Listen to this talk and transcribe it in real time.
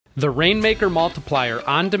The Rainmaker Multiplier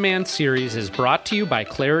On-Demand series is brought to you by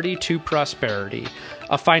Clarity to Prosperity,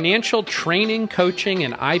 a financial training, coaching,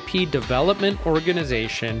 and IP development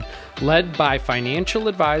organization led by financial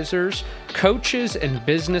advisors, coaches, and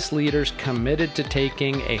business leaders committed to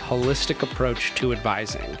taking a holistic approach to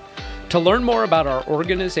advising. To learn more about our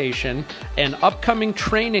organization and upcoming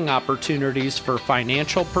training opportunities for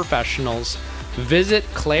financial professionals, visit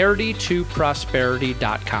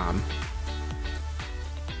claritytoprosperity.com.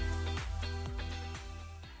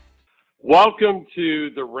 Welcome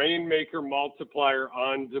to the Rainmaker Multiplier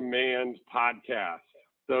On Demand podcast.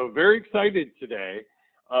 So very excited today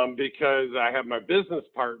because I have my business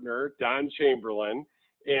partner, Don Chamberlain,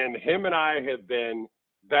 and him and I have been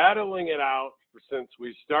battling it out since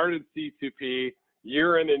we started C2P,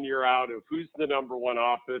 year in and year out, of who's the number one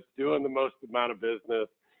office, doing the most amount of business.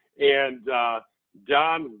 And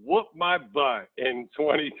Don whooped my butt in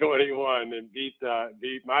 2021 and beat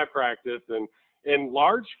my practice. And in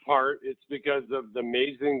large part, it's because of the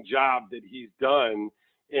amazing job that he's done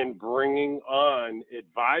in bringing on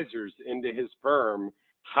advisors into his firm,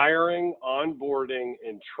 hiring, onboarding,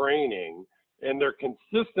 and training. And they're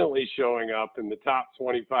consistently showing up in the top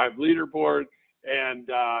 25 leaderboard. And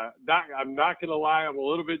I'm not going to lie, I'm a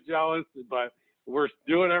little bit jealous, but we're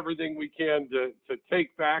doing everything we can to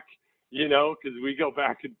take back, because we go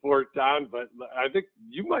back and forth, Don. But I think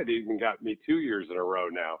you might even got me 2 years in a row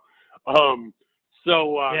now.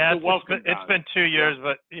 So welcome. It's been 2 years,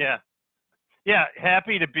 but yeah,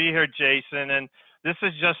 happy to be here, Jason. And this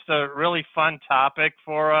is just a really fun topic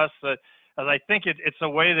for us. As I think it's a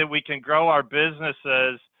way that we can grow our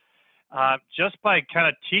businesses just by kind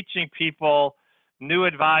of teaching people, new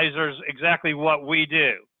advisors, exactly what we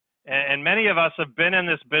do. And many of us have been in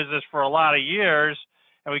this business for a lot of years,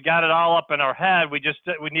 and we got it all up in our head. We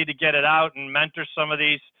need to get it out and mentor some of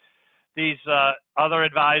these other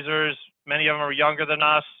advisors. Many of them are younger than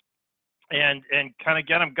us, and kind of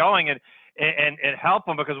get them going and help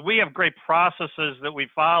them, because we have great processes that we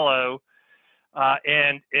follow,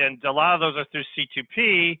 and a lot of those are through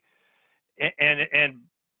C2P, and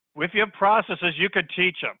if you have processes, you can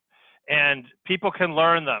teach them, and people can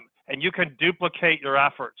learn them, and you can duplicate your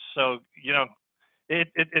efforts. So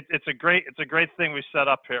it's a great thing we set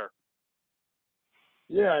up here.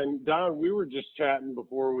 Yeah, and Don, we were just chatting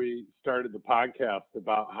before we started the podcast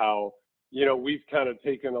about how, we've kind of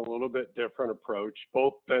taken a little bit different approach,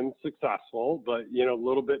 both been successful, but, a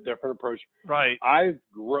little bit different approach. Right. I've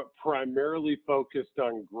primarily focused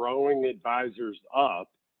on growing advisors up,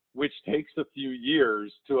 which takes a few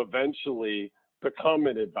years to eventually become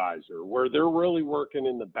an advisor, where they're really working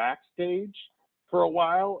in the backstage for a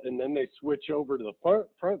while, and then they switch over to the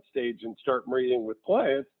front stage and start meeting with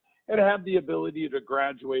clients and have the ability to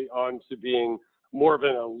graduate on to being more of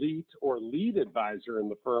an elite or lead advisor in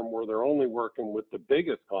the firm, where they're only working with the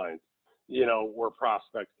biggest clients, or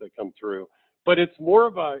prospects that come through. But it's more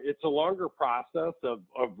of it's a longer process of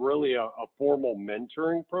really a formal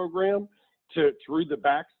mentoring program through the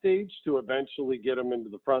backstage to eventually get them into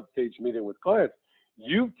the front stage meeting with clients.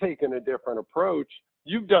 You've taken a different approach.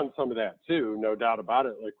 You've done some of that too, no doubt about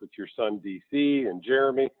it, like with your son, DC, and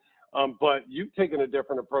Jeremy. But you've taken a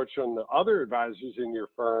different approach on the other advisors in your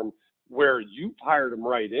firm, where you've hired them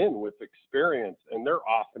right in with experience, and they're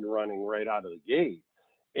off and running right out of the gate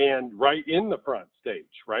and right in the front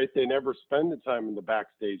stage, right? They never spend the time in the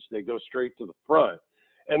backstage. They go straight to the front.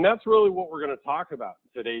 And that's really what we're going to talk about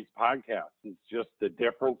in today's podcast, is just the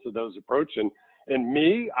difference of those approaches. And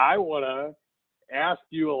me, I want to ask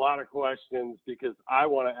you a lot of questions, because I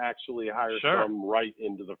want to actually hire some right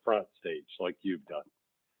into the front stage like you've done.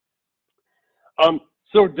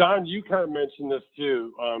 So Don, you kind of mentioned this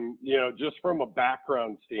too, just from a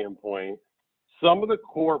background standpoint, some of the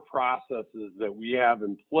core processes that we have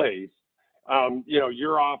in place,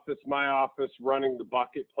 your office, my office, running the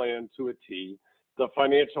bucket plan to a T, the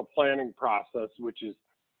financial planning process, which is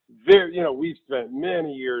very, we've spent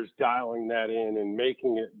many years dialing that in and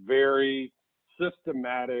making it very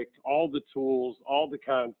systematic, all the tools, all the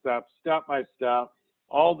concepts, step by step,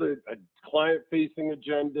 all the client-facing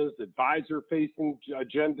agendas, advisor-facing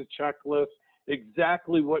agenda checklists,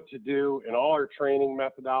 exactly what to do in all our training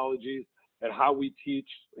methodologies and how we teach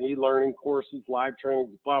e-learning courses, live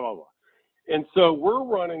trainings, blah, blah, blah. And so we're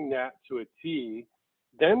running that to a T.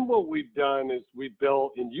 Then what we've done is we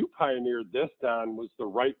built, and you pioneered this, Don, was the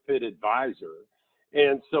Right Fit Advisor.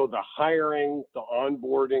 And so the hiring, the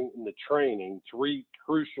onboarding, and the training, three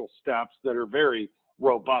crucial steps that are very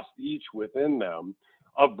robust each within them,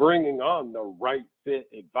 of bringing on the right fit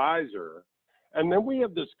advisor. And then we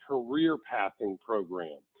have this career pathing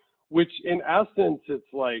program, which in essence,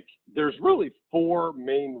 it's like there's really 4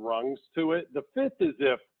 main rungs to it. The 5th is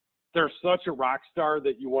if they're such a rock star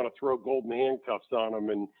that you want to throw golden handcuffs on them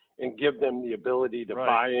and give them the ability to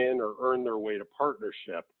buy in or earn their way to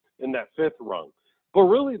partnership in that 5th rung. But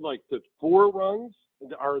really, like, the 4 rungs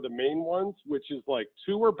are the main ones, which is like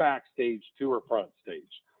 2 are backstage, 2 are front stage.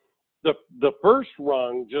 The first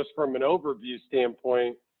rung, just from an overview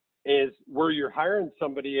standpoint, is where you're hiring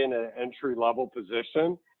somebody in an entry-level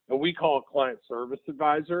position, and we call it client service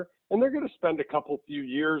advisor, and they're going to spend a few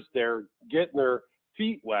years there getting their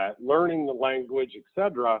feet wet, learning the language,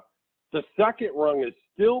 etc. The second rung is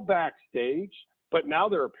still backstage, but now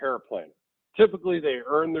they're a paraplanner. Typically, they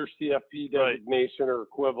earn their CFP designation or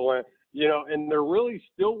equivalent, and they're really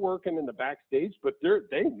still working in the backstage, but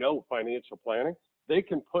they know financial planning. They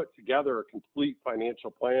can put together a complete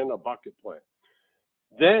financial plan, a bucket plan.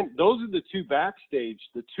 Then those are the 2 backstage.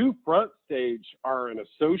 The 2 front stage are an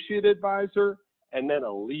associate advisor and then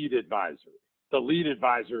a lead advisor. The lead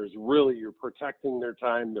advisor is really, you're protecting their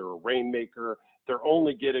time. They're a rainmaker. They're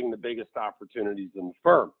only getting the biggest opportunities in the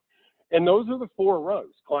firm. And those are the 4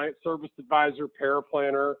 rungs: client service advisor,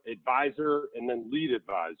 paraplanner, advisor, and then lead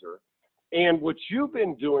advisor. And what you've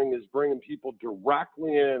been doing is bringing people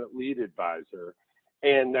directly in at lead advisor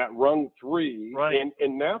and that rung 3.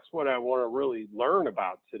 And that's what I want to really learn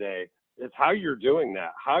about today is how you're doing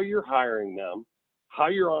that, how you're hiring them, how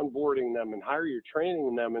you're onboarding them, and how you're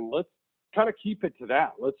training them. And let's kind of keep it to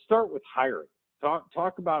that. Let's start with hiring.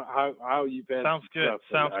 Talk about how you've had Sounds good.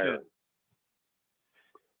 Sounds hiring. good.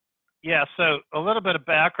 Yeah, so a little bit of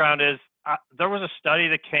background is there was a study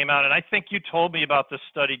that came out, and I think you told me about this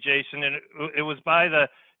study, Jason, and it was by the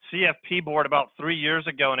CFP board about 3 years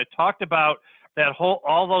ago, and it talked about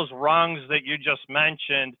all those rungs that you just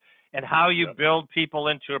mentioned and how you build people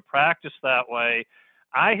into a practice that way.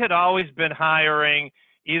 I had always been hiring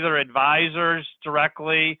either advisors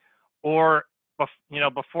directly or,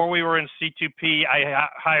 before we were in C2P, I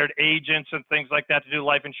hired agents and things like that to do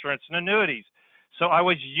life insurance and annuities. So I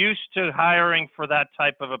was used to hiring for that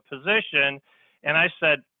type of a position. And I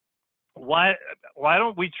said, why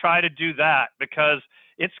don't we try to do that? Because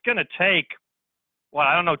it's going to take,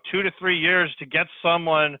 2 to 3 years to get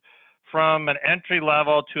someone from an entry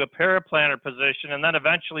level to a paraplanner position and then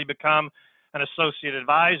eventually become an associate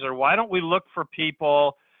advisor. Why don't we look for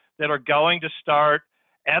people that are going to start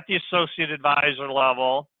at the associate advisor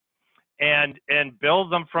level and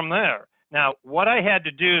build them from there? Now, what I had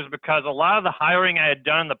to do is, because a lot of the hiring I had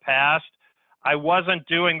done in the past, I wasn't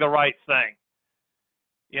doing the right thing.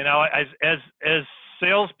 As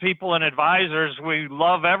salespeople and advisors, we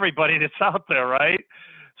love everybody that's out there, right?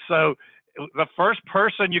 So the first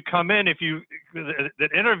person you come in, that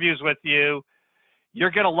interviews with you,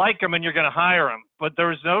 you're going to like them and you're going to hire them. But there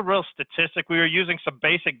was no real statistic. We were using some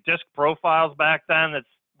basic DISC profiles back then that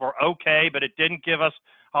were okay, but it didn't give us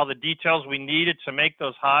all the details we needed to make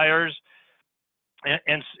those hires.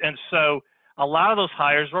 And so a lot of those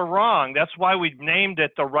hires were wrong. That's why we named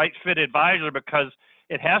it the Right Fit Advisor, because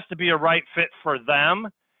it has to be a right fit for them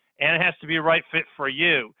and it has to be a right fit for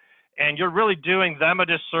you. And you're really doing them a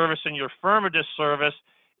disservice and your firm a disservice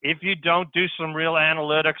if you don't do some real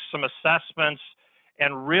analytics, some assessments,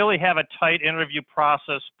 and really have a tight interview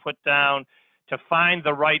process put down to find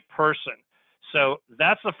the right person. So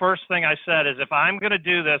that's the first thing I said is, if I'm going to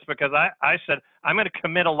do this, because I said I'm going to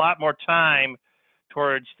commit a lot more time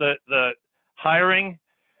towards the hiring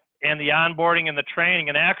and the onboarding and the training.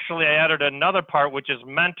 And actually I added another part, which is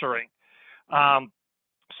mentoring.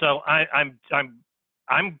 So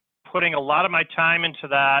I'm putting a lot of my time into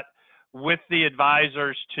that with the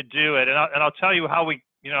advisors to do it. And I'll tell you how we,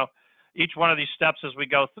 each one of these steps as we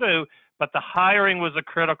go through, but the hiring was a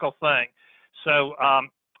critical thing. So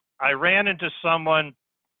I ran into someone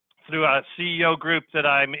through a CEO group that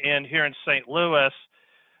I'm in here in St. Louis,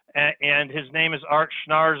 and his name is Art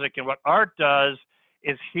Schnarzik. And what Art does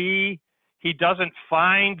is he doesn't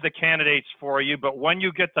find the candidates for you, but when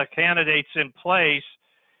you get the candidates in place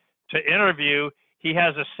to interview, he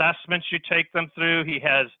has assessments you take them through. He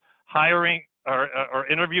has hiring or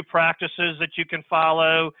interview practices that you can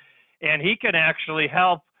follow, and he can actually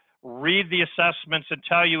help read the assessments and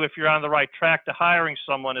tell you if you're on the right track to hiring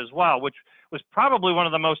someone as well, which was probably one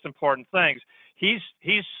of the most important things. He's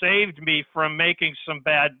saved me from making some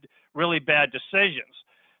really bad decisions.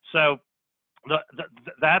 So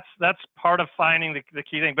that's part of finding the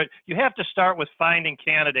key thing. But you have to start with finding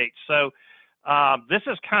candidates. So this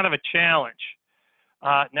is kind of a challenge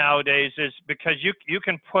nowadays, is because you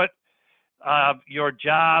can put your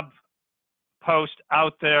job post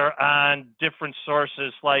out there on different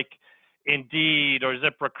sources like Indeed or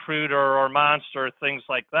ZipRecruiter or Monster, things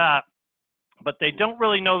like that. But they don't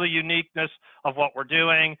really know the uniqueness of what we're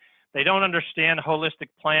doing. They don't understand holistic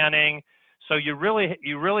planning. So you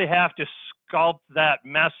really have to sculpt that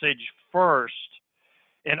message first.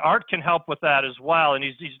 And Art can help with that as well. And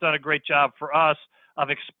he's done a great job for us of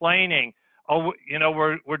explaining,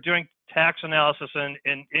 we're doing tax analysis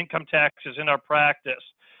and income taxes in our practice.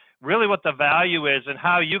 Really what the value is and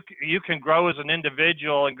how you can grow as an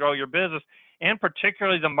individual and grow your business, and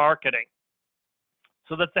particularly the marketing,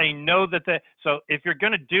 so that they know so if you're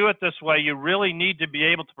going to do it this way, you really need to be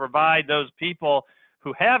able to provide those people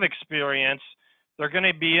who have experience. They're going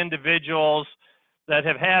to be individuals that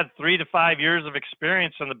have had 3 to 5 years of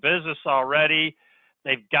experience in the business already.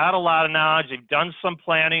 They've got a lot of knowledge. They've done some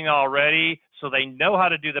planning already, so they know how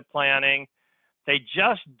to do the planning. They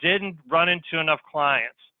just didn't run into enough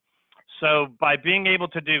clients. So by being able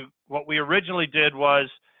to do what we originally did was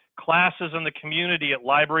classes in the community at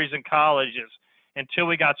libraries and colleges until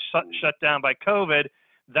we got shut down by COVID.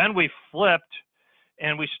 Then we flipped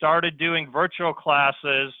and we started doing virtual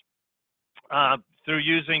classes through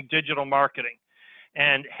using digital marketing.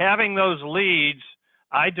 And having those leads,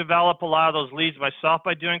 I develop a lot of those leads myself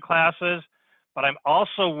by doing classes, but I'm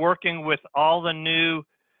also working with all the new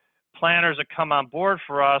planners that come on board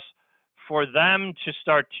for us for them to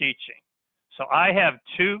start teaching. So I have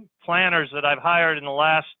 2 planners that I've hired in the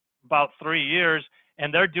last about 3 years,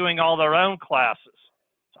 and they're doing all their own classes.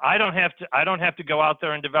 So I don't have to go out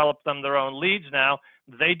there and develop them their own leads now.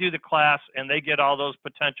 They do the class and they get all those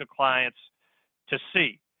potential clients to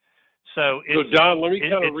see. So Don, let me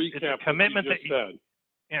kind of recap commitment what you just said.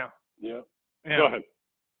 Yeah. Go ahead.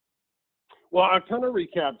 Well, I'll kind of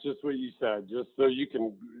recap just what you said, just so you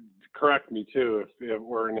can correct me too if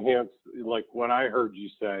we're enhanced, like what I heard you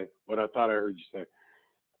say, what I thought I heard you say.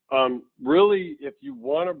 Really, if you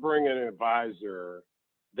want to bring an advisor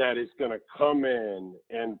that is going to come in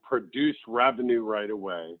and produce revenue right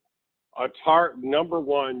away, number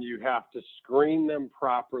one, you have to screen them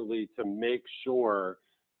properly to make sure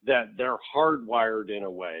that they're hardwired in a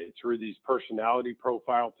way through these personality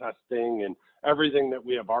profile testing and everything that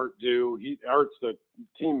we have Art do. Art's a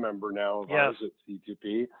team member now of ours at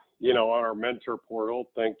C2P, on our mentor portal.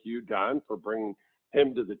 Thank you, Don, for bringing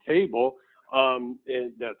him to the table. And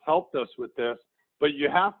that's helped us with this. But you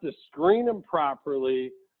have to screen them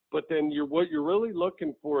properly. But then what you're really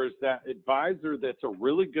looking for is that advisor that's a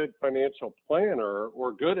really good financial planner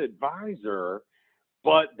or good advisor,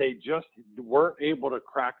 but they just weren't able to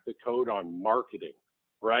crack the code on marketing,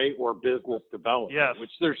 right? Or business development,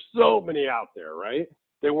 which there's so many out there, right?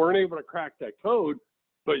 They weren't able to crack that code,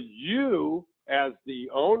 but you, as the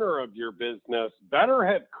owner of your business, better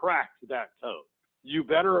have cracked that code. You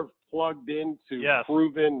better have plugged into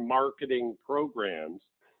proven marketing programs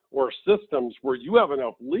or systems where you have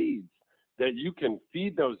enough leads that you can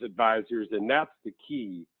feed those advisors, and that's the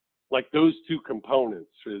key. Like those 2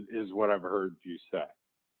 components is what I've heard you say.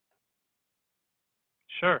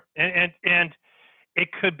 Sure, and it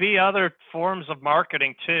could be other forms of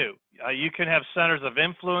marketing too. You can have centers of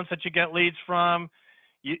influence that you get leads from.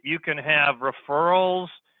 You can have referrals.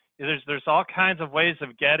 There's all kinds of ways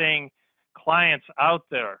of getting clients out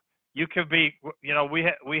there. You could be,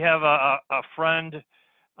 we have a friend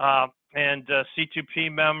and a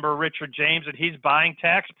C2P member, Richard James, and he's buying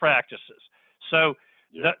tax practices. So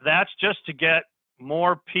that's just to get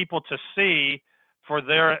more people to see for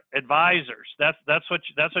their advisors. That's what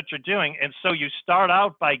you're doing. And so you start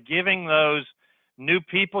out by giving those new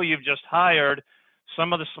people you've just hired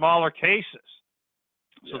some of the smaller cases.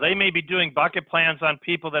 So they may be doing bucket plans on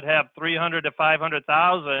people that have 300 to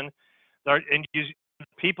 500,000, and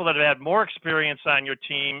people that have had more experience on your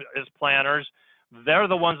team as planners, they're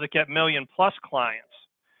the ones that get million-plus clients.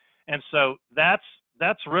 And so that's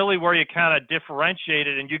really where you kind of differentiate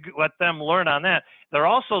it, and you let them learn on that. They're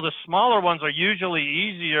also, the smaller ones are usually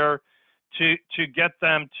easier to get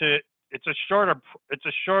them to. It's a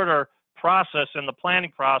shorter process in the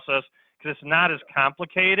planning process because it's not as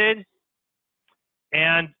complicated,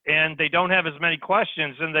 and they don't have as many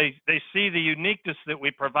questions, and they see the uniqueness that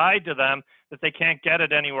we provide to them that they can't get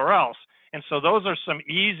it anywhere else. And so those are some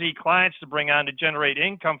easy clients to bring on to generate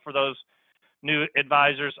income for those new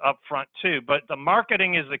advisors up front too. But the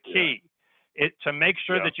marketing is the key, to make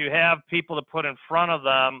sure that you have people to put in front of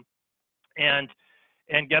them and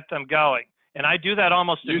get them going. And I do that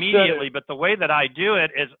almost immediately, but the way that I do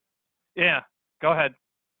it is, go ahead.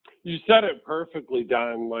 You said it perfectly,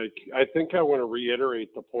 Don. Like, I think I want to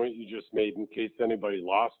reiterate the point you just made in case anybody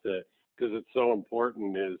lost it, because it's so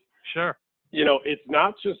important, is, sure, it's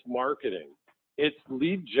not just marketing. It's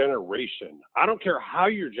lead generation. I don't care how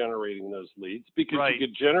you're generating those leads, because Right. you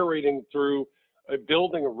could generating through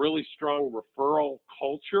building a really strong referral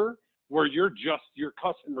culture where your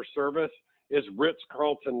customer service is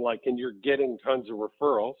Ritz-Carlton like, and you're getting tons of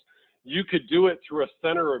referrals. You could do it through a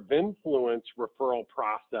center of influence referral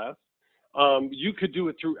process. You could do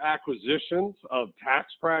it through acquisitions of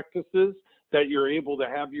tax practices that you're able to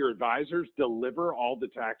have your advisors deliver all the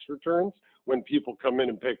tax returns when people come in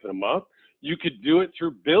and pick them up. You could do it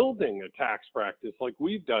through building a tax practice like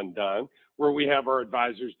we've done, Don, where we have our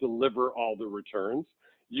advisors deliver all the returns.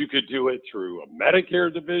 You could do it through a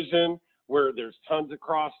Medicare division where there's tons of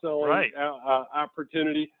cross-selling Right.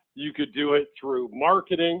 opportunity. You could do it through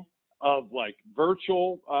marketing of like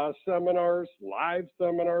virtual seminars, live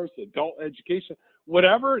seminars, adult education,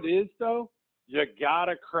 whatever it is though, you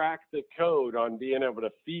gotta crack the code on being able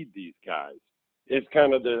to feed these guys. It's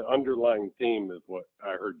kind of the underlying theme of what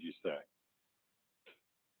I heard you say.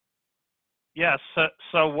 Yes.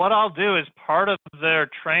 So what I'll do is part of their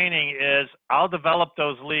training is I'll develop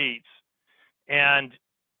those leads, and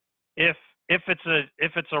if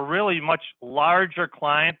it's a really much larger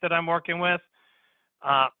client that I'm working with,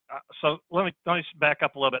 so let me back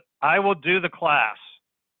up a little bit. I will do the class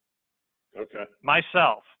Okay.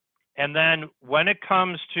 myself, and then when it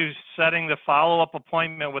comes to setting the follow-up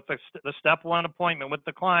appointment with the step one appointment with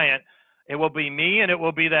the client, it will be me and it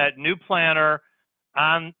will be that new planner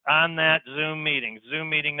on that Zoom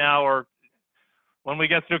meeting now, or when we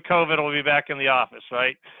get through COVID, we'll be back in the office,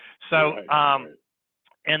 right? So, Right.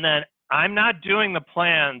 and then I'm not doing the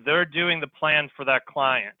plan; they're doing the plan for that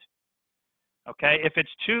client. Okay, if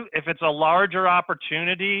it's a larger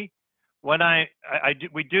opportunity, when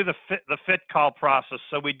we do the fit call process.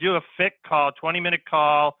 So we do a fit call, 20-minute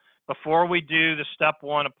call before we do the step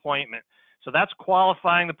one appointment. So that's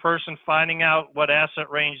qualifying the person, finding out what asset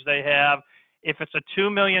range they have. If it's a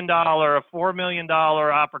 $2 million, a $4 million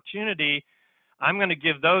opportunity, I'm going to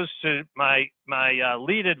give those to my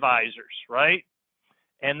lead advisors, right?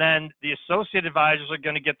 And then the associate advisors are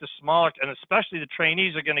going to get the smaller, and especially the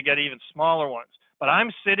trainees are going to get even smaller ones. But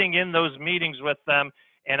I'm sitting in those meetings with them,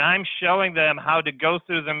 and I'm showing them how to go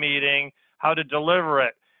through the meeting, how to deliver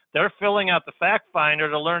it. They're filling out the fact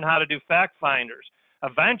finder to learn how to do fact finders.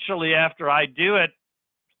 Eventually, after I do it,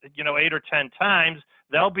 8 or 10 times,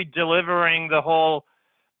 they'll be delivering the whole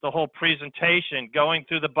presentation, going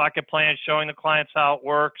through the bucket plan, showing the clients how it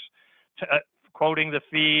works, quoting the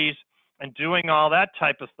fees, and doing all that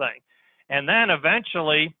type of thing. And then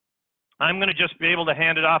eventually, I'm going to just be able to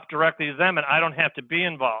hand it off directly to them, and I don't have to be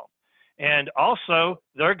involved. And also,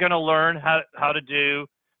 they're going to learn how to do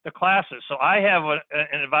the classes. So I have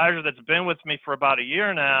an advisor that's been with me for about a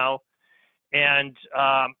year now, and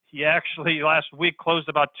he actually last week closed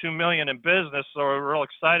about $2 million in business, so we're real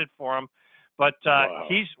excited for him. But Wow.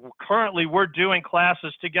 we're doing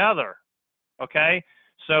classes together. Okay,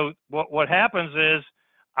 so what happens is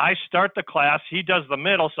I start the class, he does the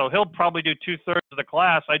middle, so he'll probably do 2/3 of the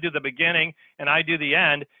class. I do the beginning and I do the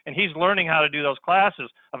end, and he's learning how to do those classes.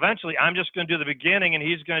 Eventually, I'm just going to do the beginning and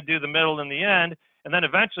he's going to do the middle and the end, and then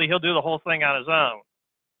eventually he'll do the whole thing on his own.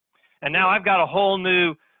 And now I've got a whole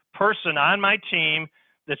new person on my team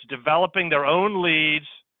that's developing their own leads,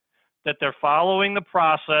 that they're following the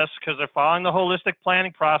process because they're following the holistic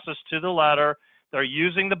planning process to the letter. They're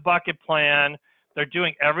using the bucket plan. They're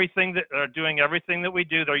doing everything that we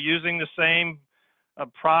do. They're using the same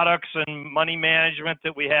products and money management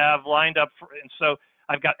that we have lined up for, and so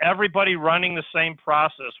I've got everybody running the same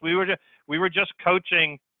process. We were just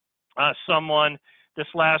coaching someone this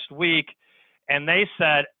last week, and they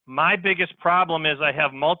said, my biggest problem is I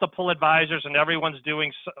have multiple advisors and everyone's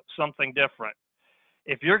doing something different.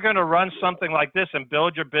 If you're going to run something like this and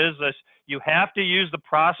build your business, you have to use the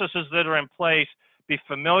processes that are in place, be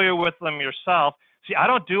familiar with them yourself. See, I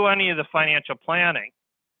don't do any of the financial planning,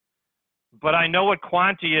 but I know what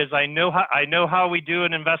Quanti is. I know how we do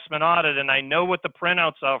an investment audit, and I know what the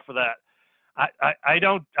printouts are for that. I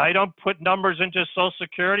don't put numbers into a Social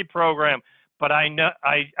Security program, but I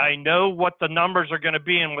know what the numbers are going to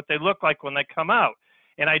be and what they look like when they come out.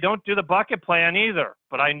 And I don't do the bucket plan either,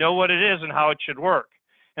 but I know what it is and how it should work.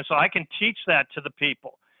 And so I can teach that to the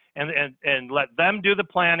people and let them do the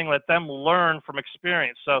planning, let them learn from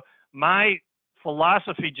experience. So my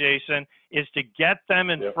philosophy, Jason, is to get them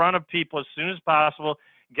in front of people as soon as possible,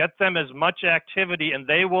 get them as much activity, and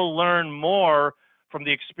they will learn more from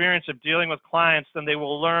the experience of dealing with clients than they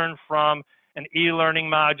will learn from an e-learning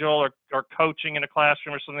module or coaching in a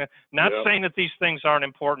classroom or something. Not saying that these things aren't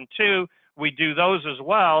important too. We do those as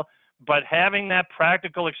well, but having that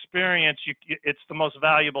practical experience, it's the most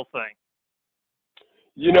valuable thing.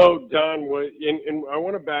 Don, and I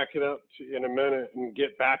want to back it up in a minute and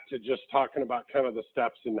get back to just talking about kind of the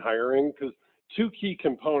steps in hiring, because two key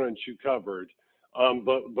components you covered, but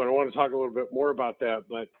I want to talk a little bit more about that.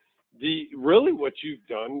 But really what you've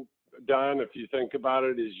done, Don, if you think about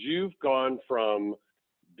it, is you've gone from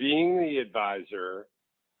being the advisor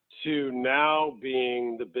to now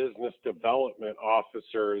being the business development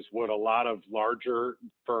officer, is what a lot of larger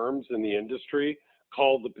firms in the industry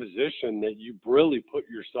call the position that you really put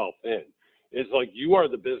yourself in. It's like you are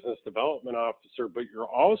the business development officer, but you're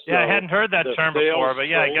also I hadn't heard that term before, but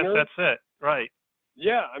yeah, trainer. I guess that's it, right?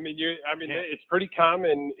 Yeah, it's pretty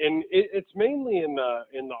common, and it's mainly in the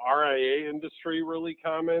RIA industry, really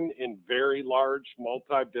common in very large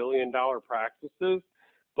multi-billion-dollar practices.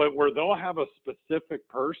 But where they'll have a specific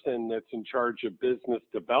person that's in charge of business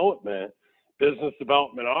development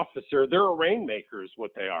officer, they're a rainmaker is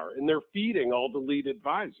what they are, and they're feeding all the lead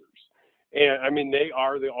advisors. And they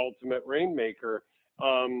are the ultimate rainmaker,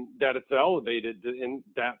 that it's elevated in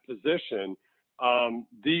that position.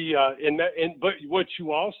 But what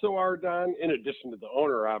you also are, Don, in addition to the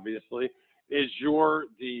owner, obviously, is you're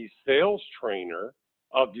the sales trainer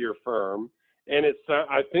of your firm. And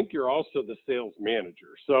I think you're also the sales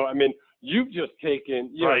manager. So, you've just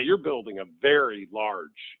taken, right. You're building a very large,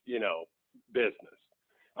 business.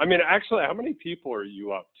 Actually, how many people are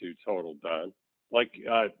you up to total, Don? Like,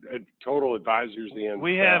 total advisors and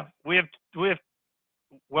we staff? We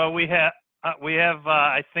have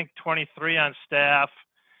I think 23 on staff,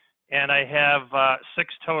 and I have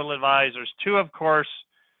 6 total advisors. 2, of course,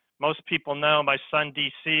 most people know, my son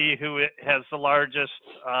DC, who has the largest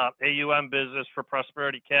AUM business for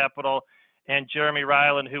Prosperity Capital, and Jeremy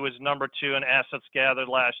Ryland, who was number 2 in assets gathered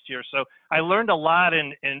last year. So I learned a lot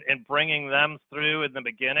in bringing them through in the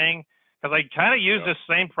beginning, because I kind of used the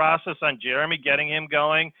same process on Jeremy, getting him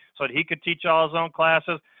going so that he could teach all his own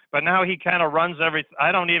classes. But now he kind of runs everything.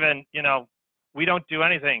 I don't even, we don't do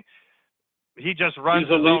anything. He just runs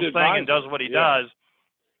his own thing and does what he does.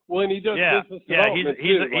 Well, and he does business development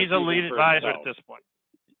he's a lead advisor at this point.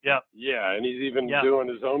 Yeah. Yeah, and he's even doing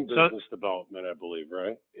his own business development, I believe,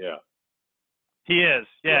 right? Yeah. He is.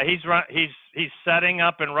 Yeah, he's setting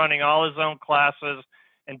up and running all his own classes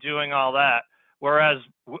and doing all that. Whereas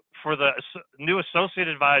for the new associate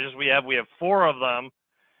advisors we have 4 of them.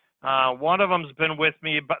 One of them's been with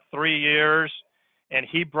me about 3 years, and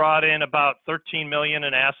he brought in about $13 million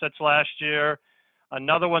in assets last year.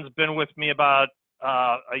 Another one's been with me about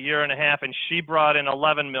a year and a half, and she brought in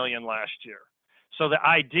 $11 million last year. So the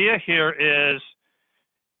idea here is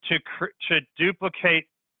to duplicate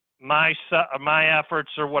my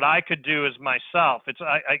efforts, or what I could do as myself.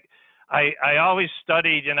 I always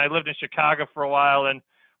studied, and I lived in Chicago for a while and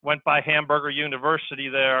went by Hamburger University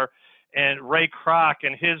there, and Ray Kroc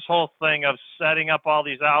and his whole thing of setting up all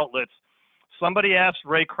these outlets. Somebody asked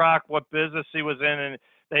Ray Kroc what business he was in, and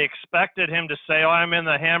they expected him to say, I'm in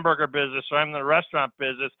the hamburger business, or I'm in the restaurant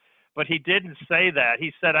business, but he didn't say that.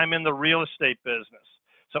 He said, I'm in the real estate business.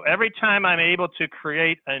 So every time I'm able to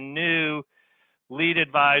create a new lead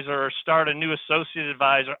advisor or start a new associate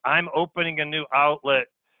advisor, I'm opening a new outlet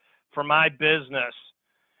for my business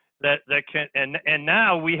that can, and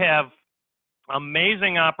now we have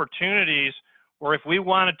amazing opportunities where if we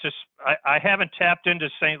wanted to, I haven't tapped into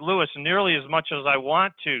St. Louis nearly as much as I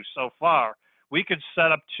want to so far. We could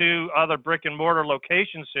set up 2 other brick and mortar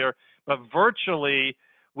locations here, but virtually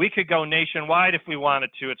we could go nationwide if we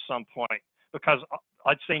wanted to at some point, because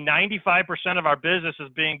I'd say 95% of our business is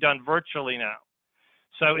being done virtually now.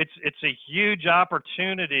 So it's a huge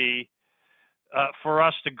opportunity for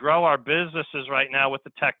us to grow our businesses right now with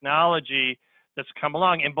the technology that's come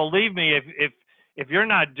along. And believe me, if you're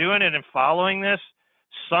not doing it and following this,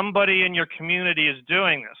 somebody in your community is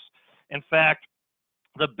doing this. In fact,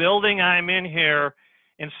 the building I'm in here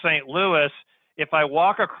in St. Louis, if I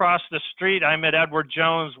walk across the street, I'm at Edward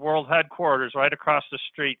Jones World Headquarters right across the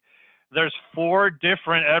street. There's 4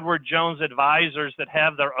 different Edward Jones advisors that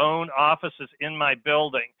have their own offices in my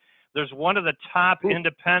building. There's one of the top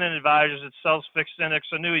independent advisors that sells fixed index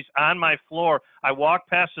annuities on my floor. I walk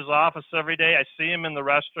past his office every day. I see him in the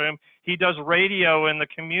restroom. He does radio in the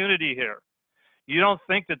community here. You don't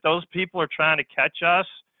think that those people are trying to catch us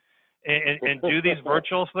and do these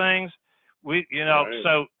virtual things?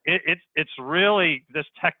 So it's really, this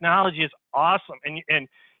technology is awesome. And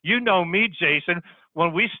you know me, Jason,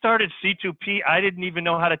 when we started C2P, I didn't even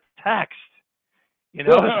know how to text. You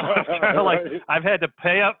know, it's kind of like I've had to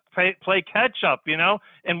play catch up, you know.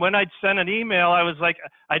 And when I'd send an email, I was like,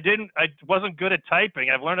 I wasn't good at typing.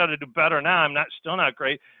 I've learned how to do better now. Still not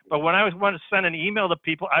great. But when I wanted to send an email to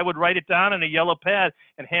people, I would write it down on a yellow pad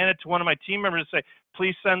and hand it to one of my team members and say,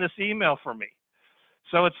 please send this email for me.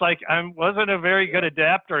 So it's like I wasn't a very good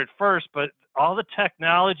adapter at first, but all the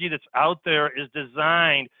technology that's out there is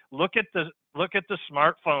designed. Look at the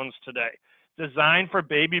smartphones today, designed for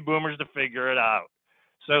baby boomers to figure it out.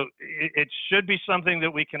 So it should be something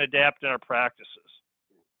that we can adapt in our practices.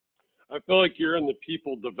 I feel like you're in the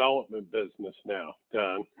people development business now,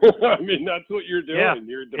 Don. I mean, that's what you're doing. Yeah,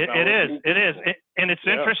 you're developing it is. And it's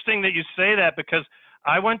interesting that you say that, because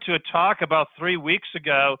I went to a talk about 3 weeks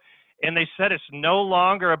ago, and they said it's no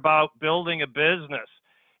longer about building a business.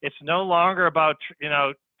 It's no longer about, you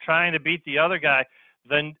know, trying to beat the other guy.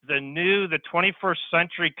 The 21st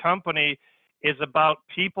century company is about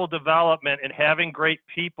people development and having great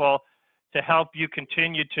people to help you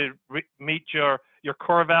continue to meet your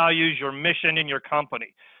core values, your mission in your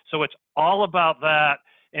company. So it's all about that.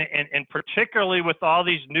 And particularly with all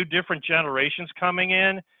these new different generations coming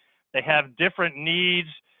in, they have different needs,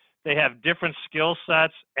 they have different skill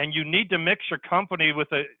sets, and you need to mix your company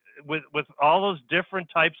with all those different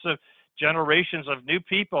types of generations of new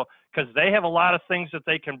people, because they have a lot of things that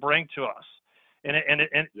they can bring to us. And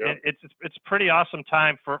it's a pretty awesome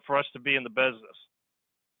time for us to be in the business.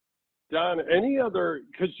 Don, any other,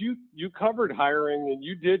 because you covered hiring and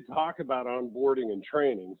you did talk about onboarding and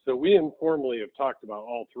training. So we informally have talked about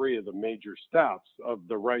all three of the major steps of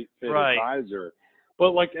the right fit advisor.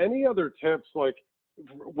 But like any other tips, like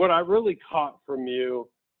what I really caught from you,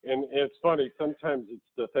 and it's funny, sometimes it's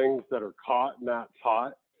the things that are caught, not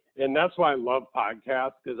taught. And that's why I love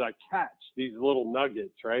podcasts, because I catch these little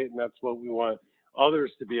nuggets, right? And that's what we want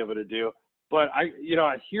others to be able to do. But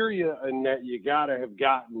I hear you, and that you got to have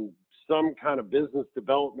gotten some kind of business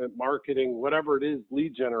development, marketing, whatever it is,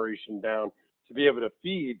 lead generation down to be able to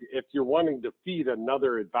feed. If you're wanting to feed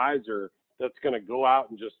another advisor that's going to go out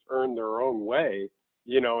and just earn their own way,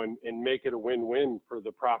 you know, and make it a win-win for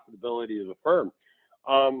the profitability of the firm.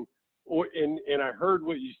 And I heard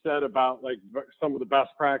what you said about like some of the best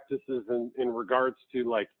practices in regards to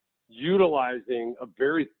like utilizing a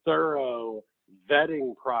very thorough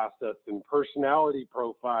vetting process and personality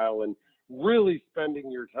profile, and really spending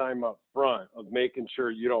your time up front of making sure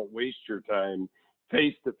you don't waste your time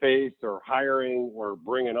face to face or hiring or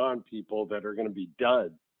bringing on people that are going to be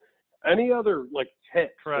duds. Any other like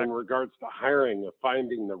tips in regards to hiring, of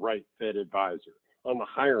finding the right fit advisor on the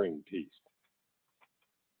hiring piece?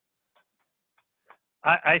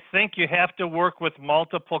 I think you have to work with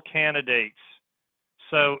multiple candidates.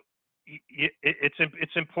 So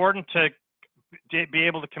it's important to be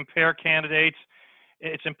able to compare candidates.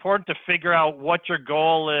 It's important to figure out what your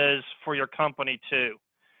goal is for your company too.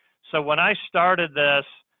 So when I started this,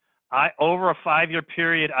 over a 5-year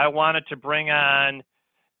period, I wanted to bring on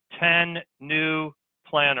 10 new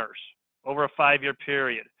planners over a 5-year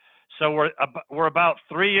period. So we're about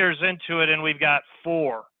 3 years into it, and we've got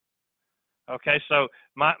 4. Okay, so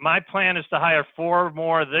my plan is to hire 4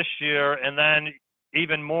 more this year, and then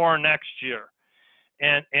even more next year.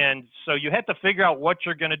 And so you have to figure out what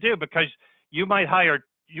you're going to do, because you might hire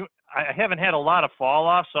I haven't had a lot of fall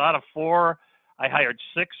off. So out of 4, I hired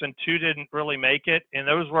 6 and 2 didn't really make it. And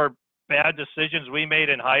those were bad decisions we made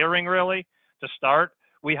in hiring, really, to start.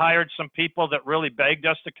 We hired some people that really begged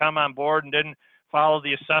us to come on board and didn't follow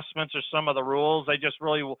the assessments or some of the rules. They just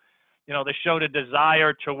really, they showed a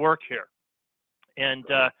desire to work here. And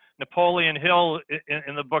Napoleon Hill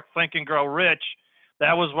in the book Think and Grow Rich,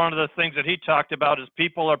 that was one of the things that he talked about, is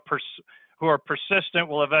people who are persistent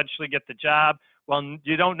will eventually get the job. Well,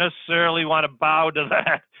 you don't necessarily want to bow to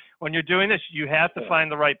that. When you're doing this, you have to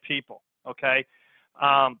find the right people. Okay.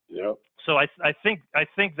 So I think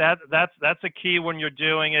that's a key when you're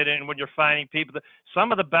doing it, and when you're finding people.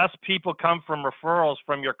 Some of the best people come from referrals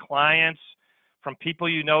from your clients, from people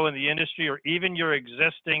you know in the industry, or even your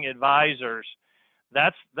existing advisors.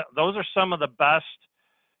 Those are some of the best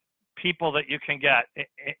people that you can get,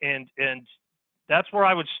 and that's where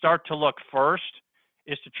I would start to look first,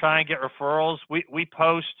 is to try and get referrals. We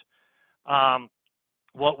post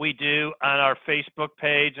what we do on our Facebook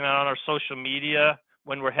page and on our social media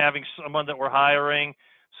when we're having someone that we're hiring,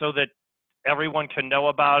 so that everyone can know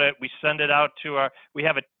about it. We send it out to we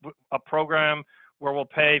have a program where we'll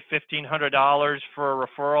pay $1,500 for a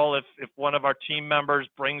referral if one of our team members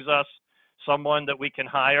brings us someone that we can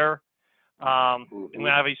hire. And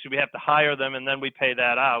obviously we have to hire them, and then we pay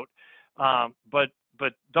that out.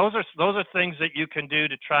 But those are things that you can do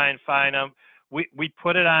to try and find them. we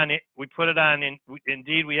put it on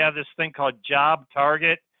Indeed. We have this thing called Job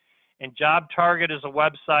Target, and Job Target is a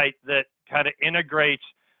website that kind of integrates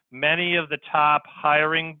many of the top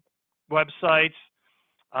hiring websites,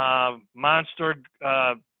 Monster,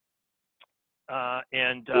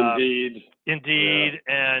 and Indeed,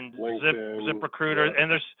 and ZipRecruiter,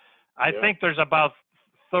 and I think there's about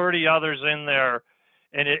 30 others in there,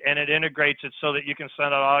 and it integrates it so that you can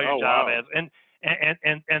send out all your job ads, and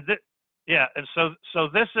so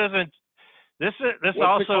this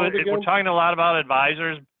also, we're talking a lot about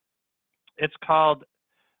advisors. It's called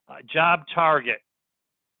Job Target.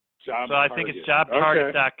 I think it's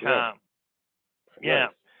jobtarget.com. Yeah.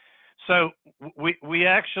 So we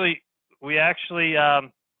actually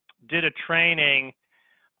did a training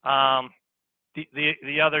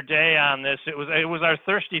the other day on this. It was our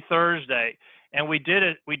Thirsty Thursday, and we did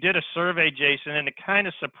a survey, Jason, and it kind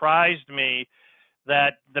of surprised me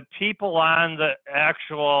that the people on the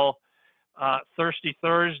actual Thirsty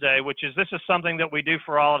Thursday, this is something that we do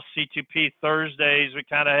for all of C2P Thursdays. We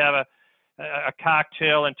kind of have a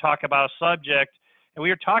cocktail and talk about a subject, and we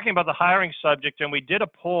were talking about the hiring subject, and we did a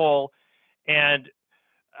poll, and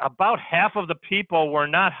about half of the people were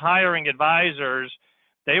not hiring advisors.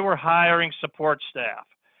 They were hiring support staff.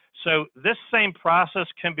 So this same process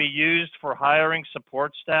can be used for hiring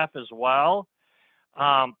support staff as well.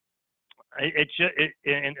 And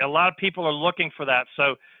a lot of people are looking for that.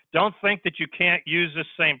 So don't think that you can't use this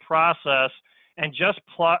same process and just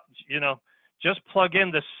plug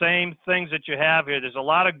in the same things that you have here. There's a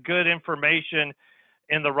lot of good information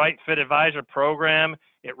in the Right Fit Advisor program.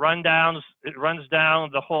 It runs down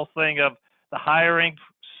the whole thing of the hiring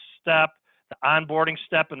step, the onboarding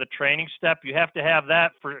step, and the training step. You have to have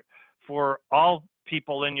that for all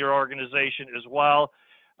people in your organization as well.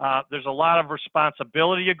 There's a lot of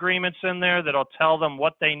responsibility agreements in there that'll tell them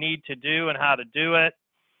what they need to do and how to do it.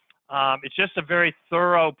 It's just a very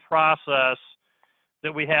thorough process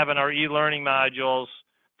that we have in our e-learning modules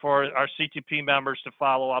for our C2P members to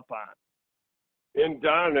follow up on. And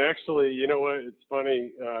Don, actually, you know what? It's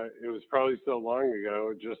funny. It was probably so long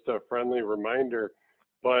ago, just a friendly reminder,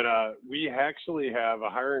 but we actually have a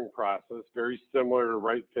hiring process very similar to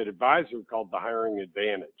Right Fit Advisor called the Hiring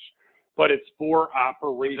Advantage, but it's for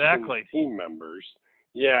operations team members.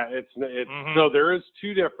 Yeah, so there is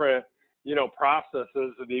two different,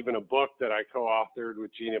 processes, and even a book that I co-authored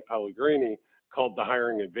with Gina Pellegrini called the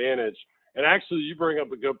Hiring Advantage. And actually, you bring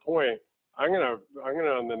up a good point. I'm gonna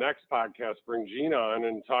on the next podcast bring Gina on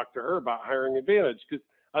and talk to her about Hiring Advantage, because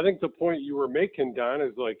I think the point you were making, Don,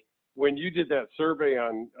 is like when you did that survey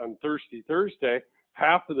on Thirsty Thursday,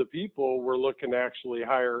 half of the people were looking to actually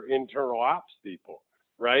hire internal ops people,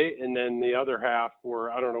 right? And then the other half were,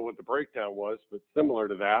 I don't know what the breakdown was, but similar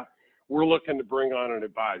to that, we're looking to bring on an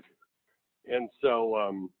advisor. And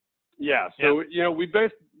so, we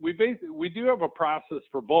do have a process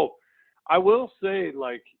for both. I will say,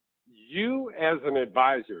 like, you as an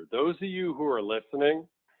advisor, those of you who are listening,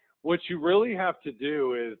 what you really have to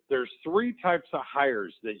do is there's three types of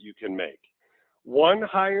hires that you can make. One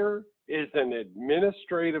hire is an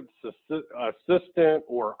administrative assistant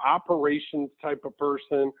or operations type of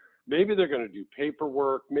person. Maybe they're going to do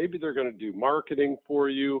paperwork. Maybe they're going to do marketing for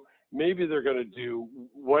you. Maybe they're going to do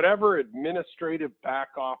whatever administrative back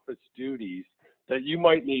office duties that you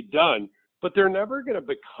might need done, but they're never going to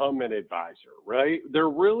become an advisor, right? They're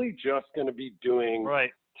really just going to be doing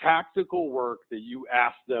tactical work that you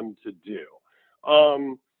ask them to do.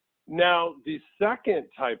 Now, the second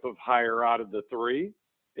type of hire out of the three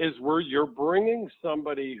is where you're bringing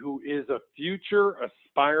somebody who is a future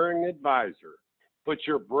aspiring advisor, but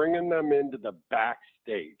you're bringing them into the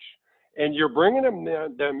backstage. And you're bringing them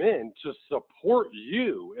in to support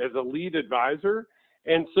you as a lead advisor.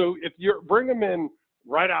 And so if you bring them in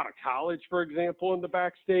right out of college, for example, in the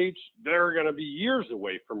backstage, they're going to be years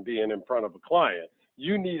away from being in front of a client.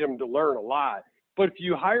 You need them to learn a lot. But if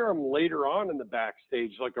you hire them later on in the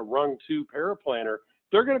backstage, like a rung 2 paraplanner,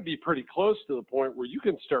 they're going to be pretty close to the point where you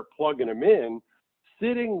can start plugging them in,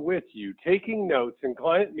 sitting with you, taking notes in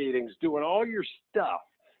client meetings, doing all your stuff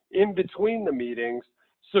in between the meetings,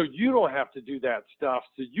 so you don't have to do that stuff,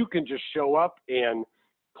 so you can just show up and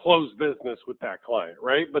close business with that client,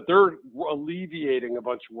 right? But they're alleviating a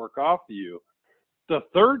bunch of work off of you. The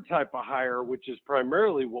third type of hire, which is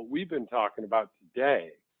primarily what we've been talking about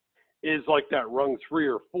today, is like that rung 3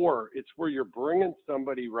 or 4. It's where you're bringing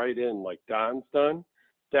somebody right in, like Don's done,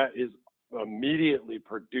 that is immediately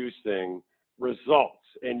producing results,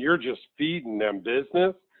 and you're just feeding them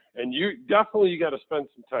business. And you got to spend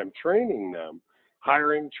some time training them,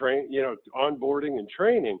 hiring, onboarding and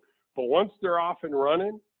training. But once they're off and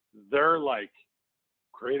running, they're like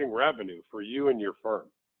creating revenue for you and your firm.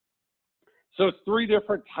 So it's 3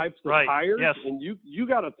 different types of hires, yes. and you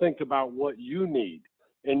got to think about what you need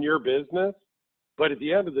in your business. But at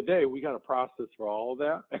the end of the day, we got a process for all of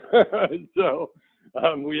that. So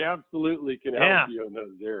we absolutely can help you in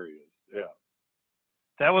those areas. Yeah.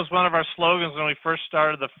 That was one of our slogans when we first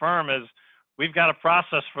started the firm is we've got a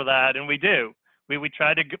process for that, and we do. We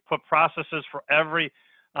try to put processes for every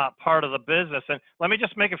part of the business. And let me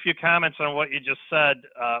just make a few comments on what you just said,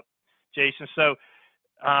 Jason. So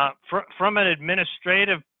from an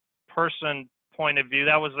administrative person point of view,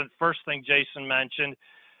 that was the first thing Jason mentioned.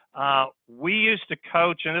 We used to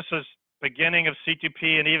coach, and this was beginning of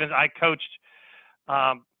C2P, and even I coached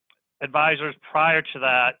advisors prior to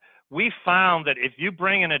that. We found that if you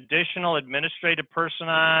bring an additional administrative person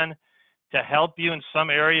on to help you in some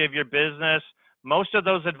area of your business, most of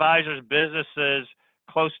those advisors' businesses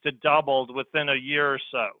close to doubled within a year or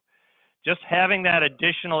so. Just having that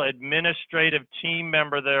additional administrative team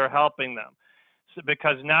member there helping them. So,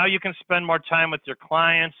 because now you can spend more time with your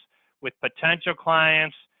clients, with potential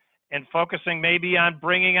clients, and focusing maybe on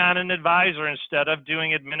bringing on an advisor instead of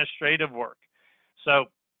doing administrative work. So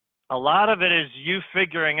a lot of it is you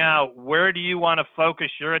figuring out where do you want to focus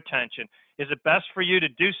your attention. Is it best for you to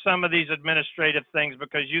do some of these administrative things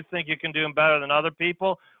because you think you can do them better than other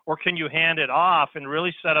people? Or can you hand it off and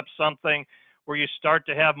really set up something where you start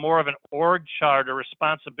to have more of an org chart or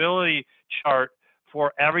responsibility chart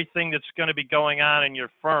for everything that's going to be going on in your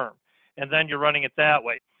firm? And then you're running it that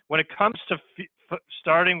way. When it comes to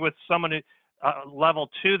starting with someone level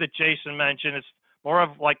 2 that Jason mentioned, it's more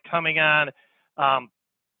of like coming on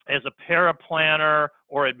as a paraplanner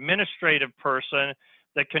or administrative person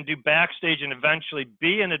that can do backstage and eventually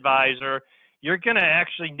be an advisor. You're going to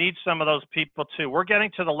actually need some of those people too. We're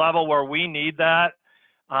getting to the level where we need that.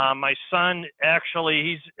 My son, actually,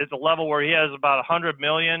 he's at the level where he has about 100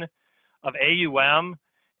 million of AUM,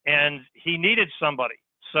 and he needed somebody.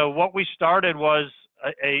 So what we started was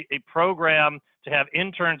a program to have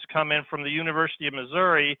interns come in from the University of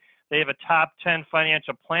Missouri. They have a top 10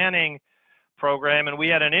 financial planning program, and we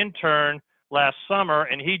had an intern last summer,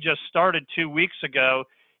 and he just started 2 weeks ago.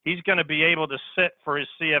 He's going to be able to sit for his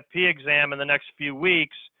CFP exam in the next few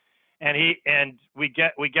weeks, and we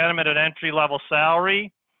get him at an entry-level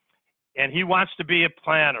salary, and he wants to be a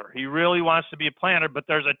planner. He really wants to be a planner, but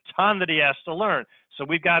there's a ton that he has to learn. So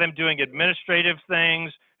we've got him doing administrative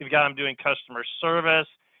things. We've got him doing customer service.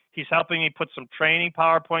 He's helping me put some training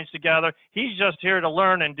PowerPoints together. He's just here to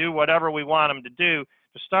learn and do whatever we want him to do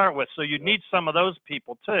to start with. So you need some of those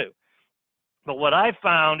people too. But what I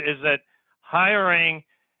found is that hiring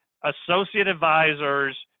associate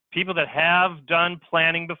advisors, people that have done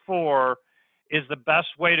planning before, is the best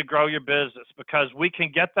way to grow your business, because we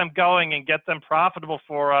can get them going and get them profitable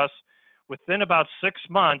for us within about 6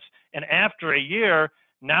 months. And after a year,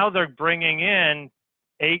 now they're bringing in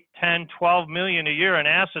 8, 10, 12 million a year in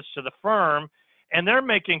assets to the firm, and they're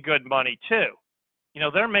making good money too. You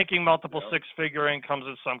know, they're making multiple 6-figure incomes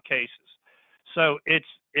in some cases. So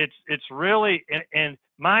it's really, and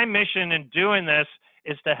my mission in doing this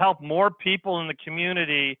is to help more people in the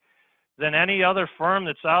community than any other firm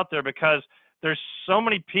that's out there, because there's so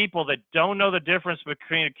many people that don't know the difference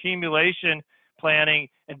between accumulation planning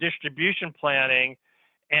and distribution planning.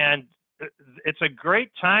 And it's a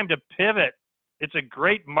great time to pivot. It's a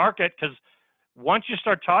great market, because once you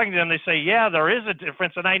start talking to them, they say, yeah, there is a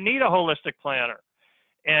difference, and I need a holistic planner.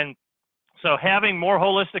 And so having more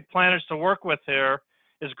holistic planners to work with here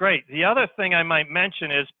is great. The other thing I might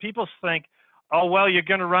mention is people think, oh, well, you're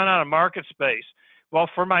going to run out of market space. Well,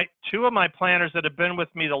 for two of my planners that have been with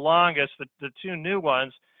me the longest, the 2 new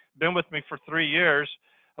ones, been with me for 3 years,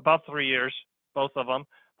 about 3 years, both of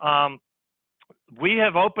them, we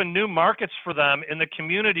have opened new markets for them in the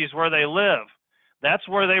communities where they live. That's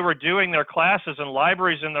where they were doing their classes in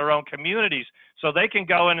libraries in their own communities. So they can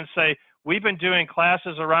go in and say, we've been doing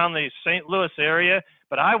classes around the St. Louis area,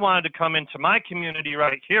 but I wanted to come into my community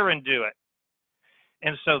right here and do it.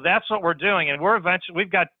 And so that's what we're doing. And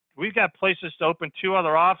we've got places to open 2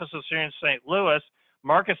 other offices here in St. Louis,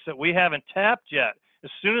 markets that we haven't tapped yet.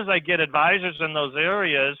 As soon as I get advisors in those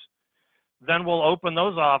areas, then we'll open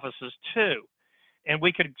those offices too. And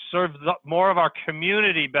we could serve more of our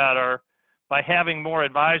community better by having more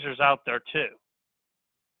advisors out there too.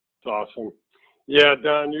 It's awesome. Yeah,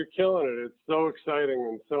 Don, you're killing it. It's so exciting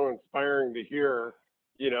and so inspiring to hear,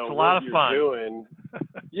 you know, it's a lot what of you're fun. doing.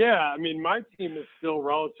 Yeah, I mean, my team is still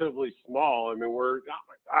relatively small. I mean,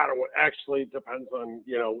 I don't know, actually it depends on,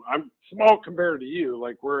 you know, I'm small compared to you.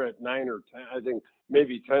 Like we're at 9 or 10, I think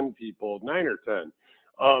maybe 10 people, 9 or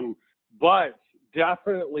 10. But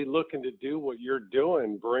definitely looking to do what you're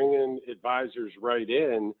doing, bringing advisors right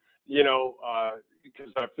in,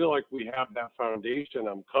 because I feel like we have that foundation.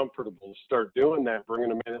 I'm comfortable to start doing that, bringing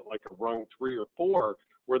them in at like a rung 3 or 4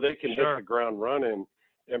 where they can hit the ground running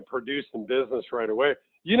and produce some business right away.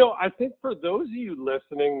 I think for those of you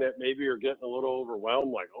listening that maybe are getting a little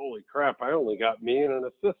overwhelmed, like, holy crap, I only got me and an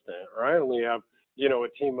assistant, or I only have, a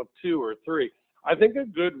team of 2 or 3. I think a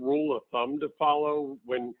good rule of thumb to follow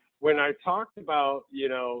when I talked about,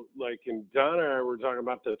 like in Don and I were talking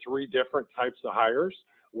about the 3 different types of hires,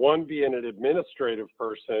 one being an administrative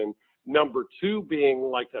person, number 2 being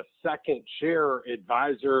like a second chair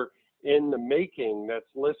advisor in the making that's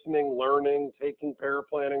listening, learning, taking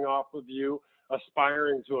paraplanning off of you,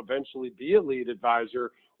 aspiring to eventually be a lead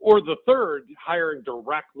advisor, or the third, hiring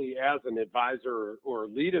directly as an advisor or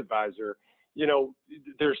lead advisor.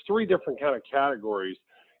 There's 3 different kind of categories.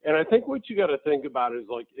 And I think what you got to think about is,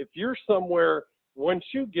 like, if you're somewhere, once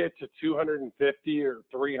you get to 250 or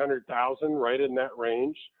 300,000, right in that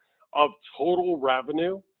range of total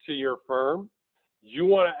revenue to your firm, you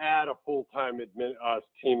want to add a full-time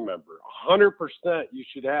team member. 100% you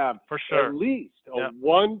should have for sure at least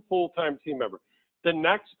one full-time team member. The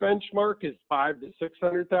next benchmark is 500 to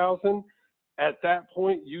 600,000. At that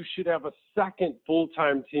point, you should have a second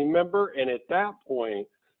full-time team member, and at that point,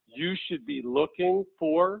 you should be looking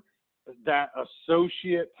for that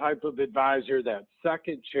associate type of advisor, that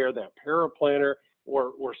second chair, that paraplanner,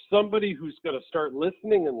 or somebody who's going to start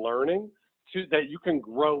listening and learning to that you can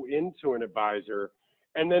grow into an advisor.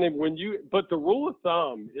 And then but the rule of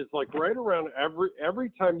thumb is like right around every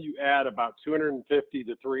time you add about 250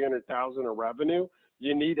 to 300,000 of revenue,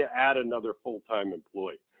 you need to add another full-time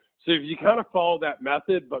employee. So if you kind of follow that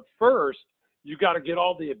method, but first you got to get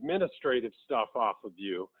all the administrative stuff off of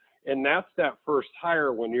you. And that's that first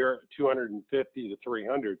hire when you're at 250 to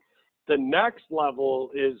 300. The next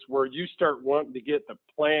level is where you start wanting to get the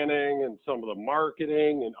planning and some of the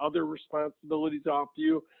marketing and other responsibilities off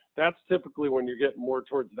you. That's typically when you're getting more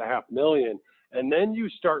towards the $500,000. And then you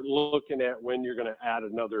start looking at when you're going to add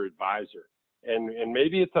another advisor. And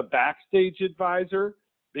maybe it's a backstage advisor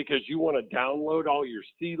because you want to download all your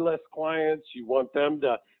C-list clients. You want them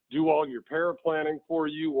to do all your paraplanning for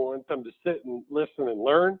you. You want them to sit and listen and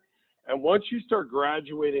learn. And once you start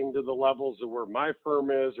graduating to the levels of where my firm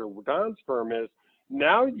is or Don's firm is,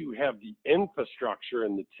 now you have the infrastructure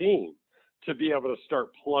and the team to be able to start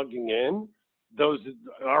plugging in those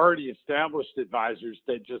already established advisors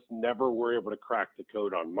that just never were able to crack the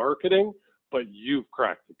code on marketing, but you've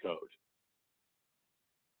cracked the code.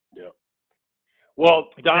 Yeah. Well,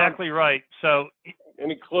 Don, exactly right. So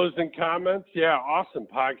any closing comments? Yeah, awesome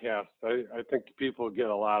podcast. I think people get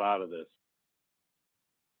a lot out of this.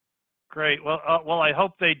 Great. Well, I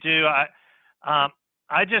hope they do.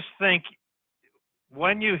 I just think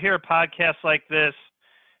when you hear podcasts like this,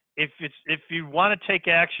 if you want to take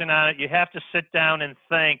action on it, you have to sit down and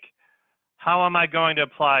think, how am I going to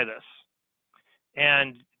apply this?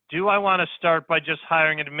 And do I want to start by just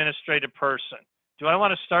hiring an administrative person? Do I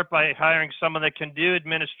want to start by hiring someone that can do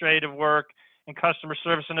administrative work and customer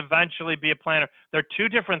service and eventually be a planner? They're 2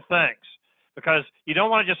 different things. Because you don't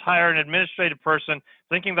want to just hire an administrative person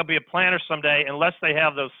thinking they'll be a planner someday unless they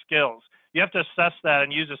have those skills. You have to assess that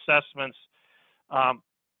and use assessments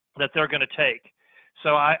that they're going to take.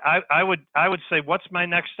 So I would say, what's my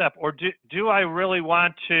next step? Or do I really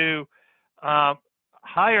want to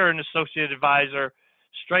hire an associate advisor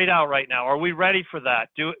straight out right now? Are we ready for that?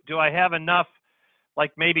 Do I have enough,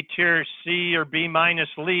 like maybe tier C or B minus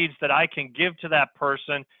leads that I can give to that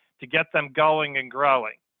person to get them going and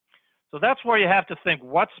growing? So that's where you have to think,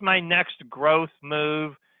 what's my next growth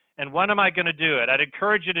move and when am I going to do it? I'd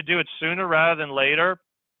encourage you to do it sooner rather than later.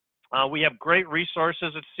 We have great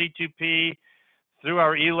resources at C2P through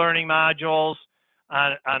our e-learning modules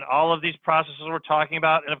on all of these processes we're talking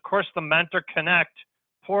about. And of course, the Mentor Connect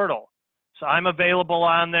portal. So I'm available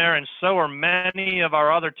on there, and so are many of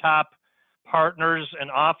our other top partners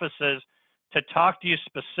and offices to talk to you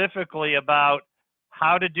specifically about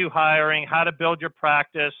how to do hiring, how to build your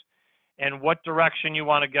practice, and what direction you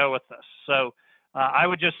want to go with this. So I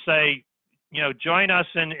would just say, join us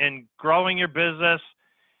in growing your business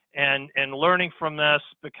and learning from this,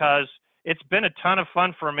 because it's been a ton of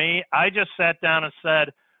fun for me. I just sat down and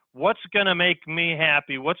said, what's going to make me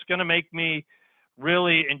happy? What's going to make me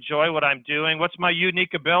really enjoy what I'm doing? What's my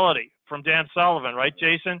unique ability? From Dan Sullivan, right,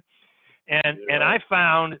 Jason? And I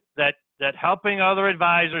found that helping other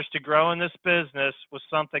advisors to grow in this business was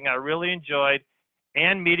something I really enjoyed,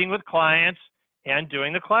 and meeting with clients and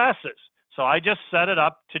doing the classes. So I just set it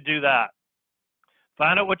up to do that.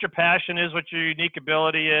 Find out what your passion is, what your unique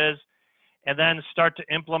ability is, and then start to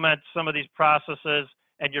implement some of these processes,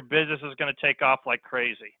 and your business is going to take off like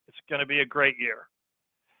crazy. It's going to be a great year.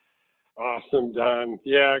 Awesome, Don.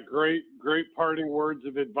 Yeah, great parting words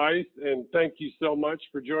of advice. And thank you so much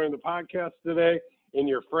for joining the podcast today, and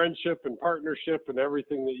your friendship and partnership and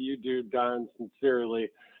everything that you do, Don, sincerely.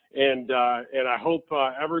 And I hope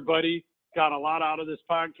everybody got a lot out of this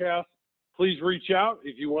podcast. Please reach out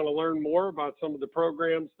if you want to learn more about some of the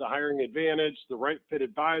programs, the Hiring Advantage, the Right Fit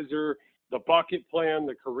Advisor, the Bucket Plan,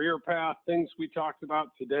 the career path, things we talked about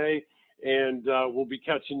today. And we'll be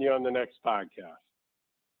catching you on the next podcast.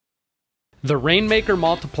 The Rainmaker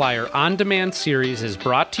Multiplier On-Demand series is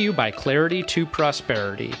brought to you by Clarity to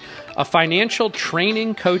Prosperity, a financial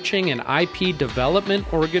training, coaching, and IP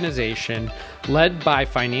development organization led by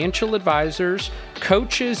financial advisors,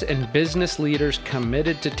 coaches, and business leaders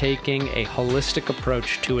committed to taking a holistic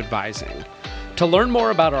approach to advising. To learn more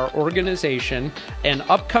about our organization and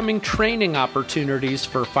upcoming training opportunities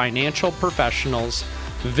for financial professionals,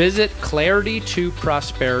 visit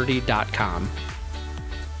claritytoprosperity.com.